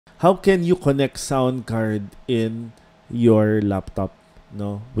how can you connect sound card in your laptop,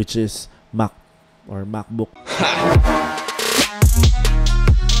 no, which is Mac or MacBook.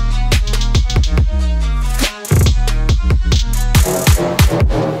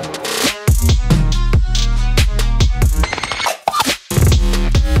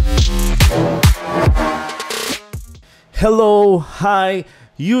 Hello, hi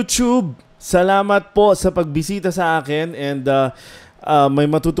YouTube. Salamat po sa pagbisita sa akin, and may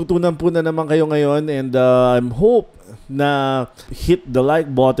matututunan po na naman kayo ngayon, and I'm hope na hit the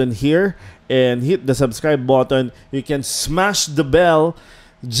like button here and hit the subscribe button. You can smash the bell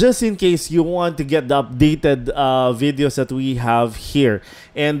just in case you want to get the updated videos that we have here.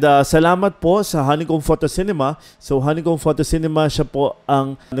 And salamat po sa Honeycomb Photo Cinema. So Honeycomb Photo Cinema, siya po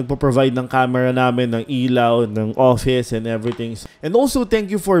ang nagpo-provide ng camera namin, ng ilaw, ng office and everything. And also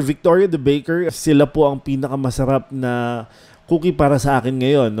thank you for Victoria the Baker. Sila po ang pinakamasarap na cookie para sa akin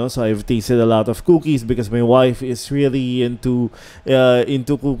ngayon, no? So I've tasted a lot of cookies because my wife is really into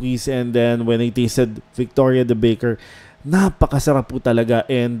cookies, and then when I tasted Victoria the Baker, napakasarap po talaga,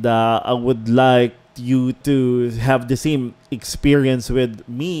 and I would like you to have the same experience with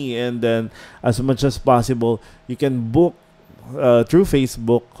me, and then as much as possible you can book through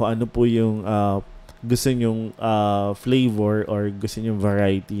Facebook kung ano po yung gusto nyong flavor or gusto nyong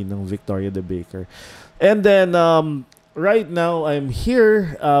variety ng Victoria the Baker. And then right now I'm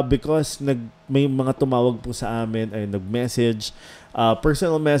here because may mga tumawag po sa amin, ay nag-message,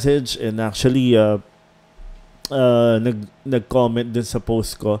 personal message, and actually nag-comment dun sa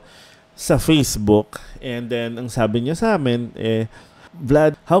post ko sa Facebook, and then ang sabi niya sa amin,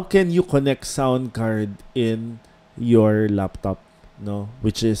 Vlad, how can you connect sound card in your laptop, no,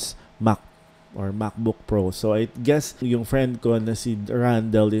 which is Mac or MacBook Pro? So I guess yung friend ko na si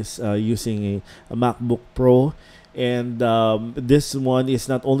Randall is using a MacBook Pro, and this one is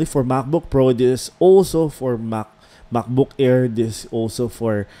not only for MacBook Pro, this is also for MacBook Air, this also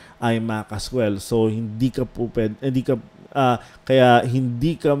for iMac as well. So kaya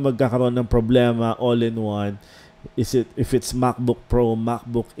hindi ka magkakaroon ng problema all in one. If it's MacBook Pro,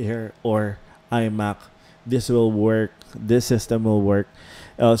 MacBook Air, or iMac, this will work. This system will work.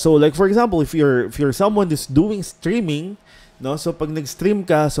 So like for example, if you're someone who's doing streaming, no, so pag nag-stream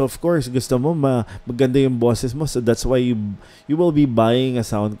ka, so of course gusto mo maganda yung boses mo, so that's why you will be buying a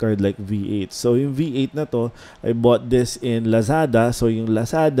sound card like V8. So yung V8 na to, I bought this in Lazada. So yung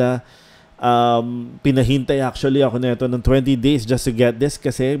Lazada, pinahintay actually ako nito ng 20 days just to get this,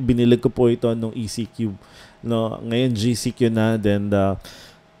 kasi binili ko po ito nung ECQ, no, ngayon GCQ na. Then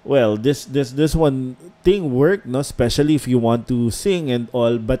well, this one thing worked, no, especially if you want to sing and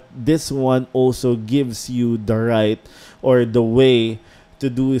all, but this one also gives you the right or the way to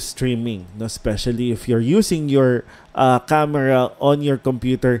do streaming, no, especially if you're using your camera on your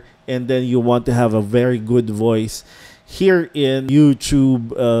computer and then you want to have a very good voice here in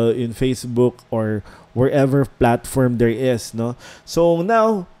YouTube, in Facebook, or wherever platform there is, no. So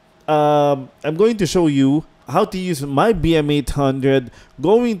now I'm going to show you how to use my BM800,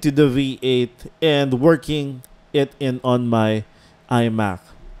 going to the V8 and working it on my iMac.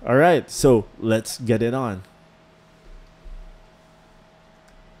 All right, so let's get it on.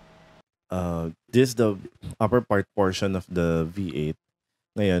 This is the upper part portion of the V8.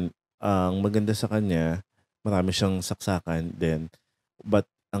 Ngayon, ang maganda sa kanya, marami siyang saksakan din. But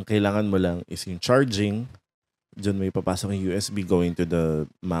ang kailangan mo lang is yung charging. Diyan may papasok yung USB going to the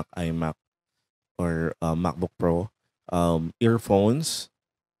iMac or MacBook Pro. Earphones,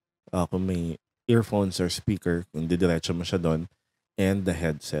 kung may earphones or speaker, kung didiretso mo siya doon, and the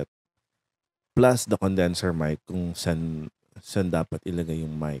headset. Plus the condenser mic kung saan dapat ilagay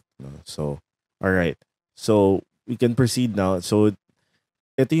yung mic, no? So, all right. So, we can proceed now. So,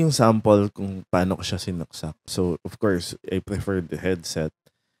 ito yung sample kung paano ko siya sinaksak. So, of course, I prefer the headset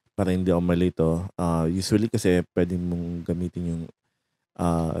para hindi ako malito. Usually kasi pwede mong gamitin yung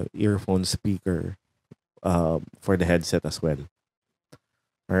earphone speaker for the headset as well.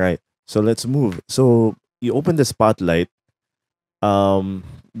 All right. So, let's move. So, you open the Spotlight,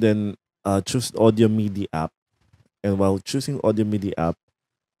 then choose Audio MIDI app. And while choosing Audio MIDI app,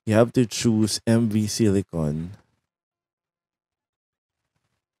 you have to choose MV Silicon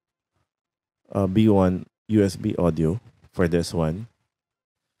B1 USB audio for this one.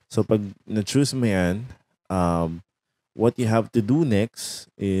 So pag na-choose mo yan, what you have to do next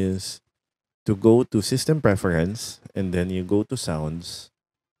is to go to System Preference, and then you go to Sounds.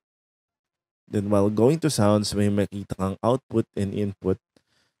 Then while going to Sounds, may makita kang output and input.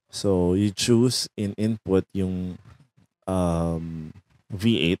 So you choose in input yung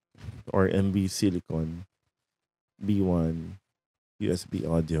V8 or MV Silicon B1 USB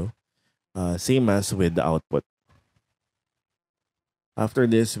audio. Same as with the output. After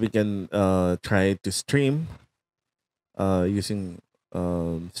this, we can try to stream using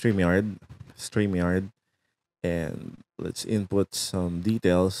StreamYard, and let's input some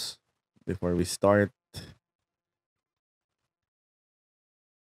details before we start.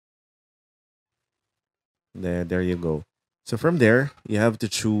 There you go. So from there, you have to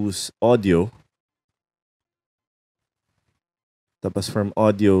choose audio. Tapos from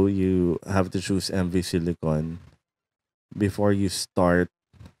audio, you have to choose MV Silicon before you start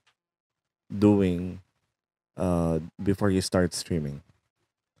doing before you start streaming.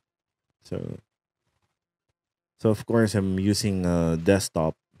 So of course I'm using a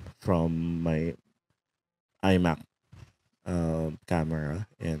desktop from my iMac camera,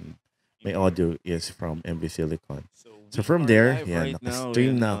 and my audio is from MV Silicon. So from there, yeah,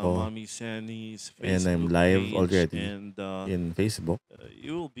 naka-stream na ako, and I'm live already in Facebook.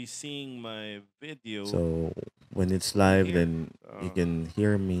 You will be seeing my video. So when it's live, here. then you can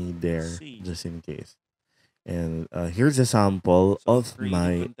hear me there see. just in case. And here's a sample So of creating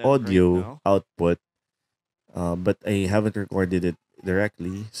my content right audio now. output, but I haven't recorded it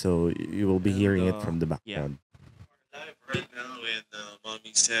directly, so you will be And, hearing it from the yeah. background. Live right now in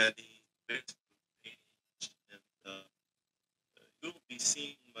Mommy Sadie Facebook page, and you'll be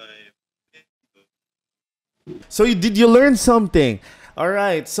seeing my video. So did you learn something? All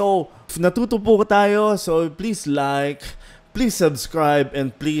right. So natuto po tayo. So please like, please subscribe,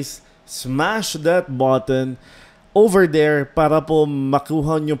 and please smash that button over there para po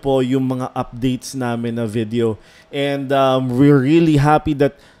makuha nyo po yung mga updates namin na video. And we're really happy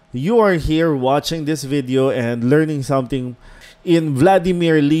that you are here watching this video and learning something in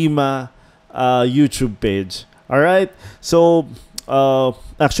Vladimir Lima YouTube page. All right. So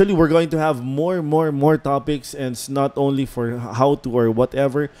actually, we're going to have more topics, and it's not only for how to or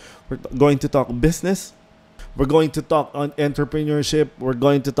whatever. We're going to talk business. We're going to talk on entrepreneurship. We're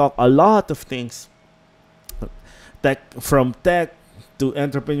going to talk a lot of things. From tech to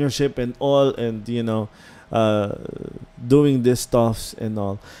entrepreneurship and all, and doing this stuffs and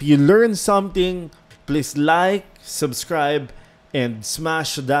all. If you learn something, please like, subscribe, and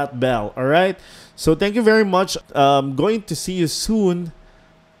smash that bell. All right. So thank you very much. I'm going to see you soon.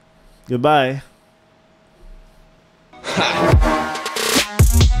 Goodbye.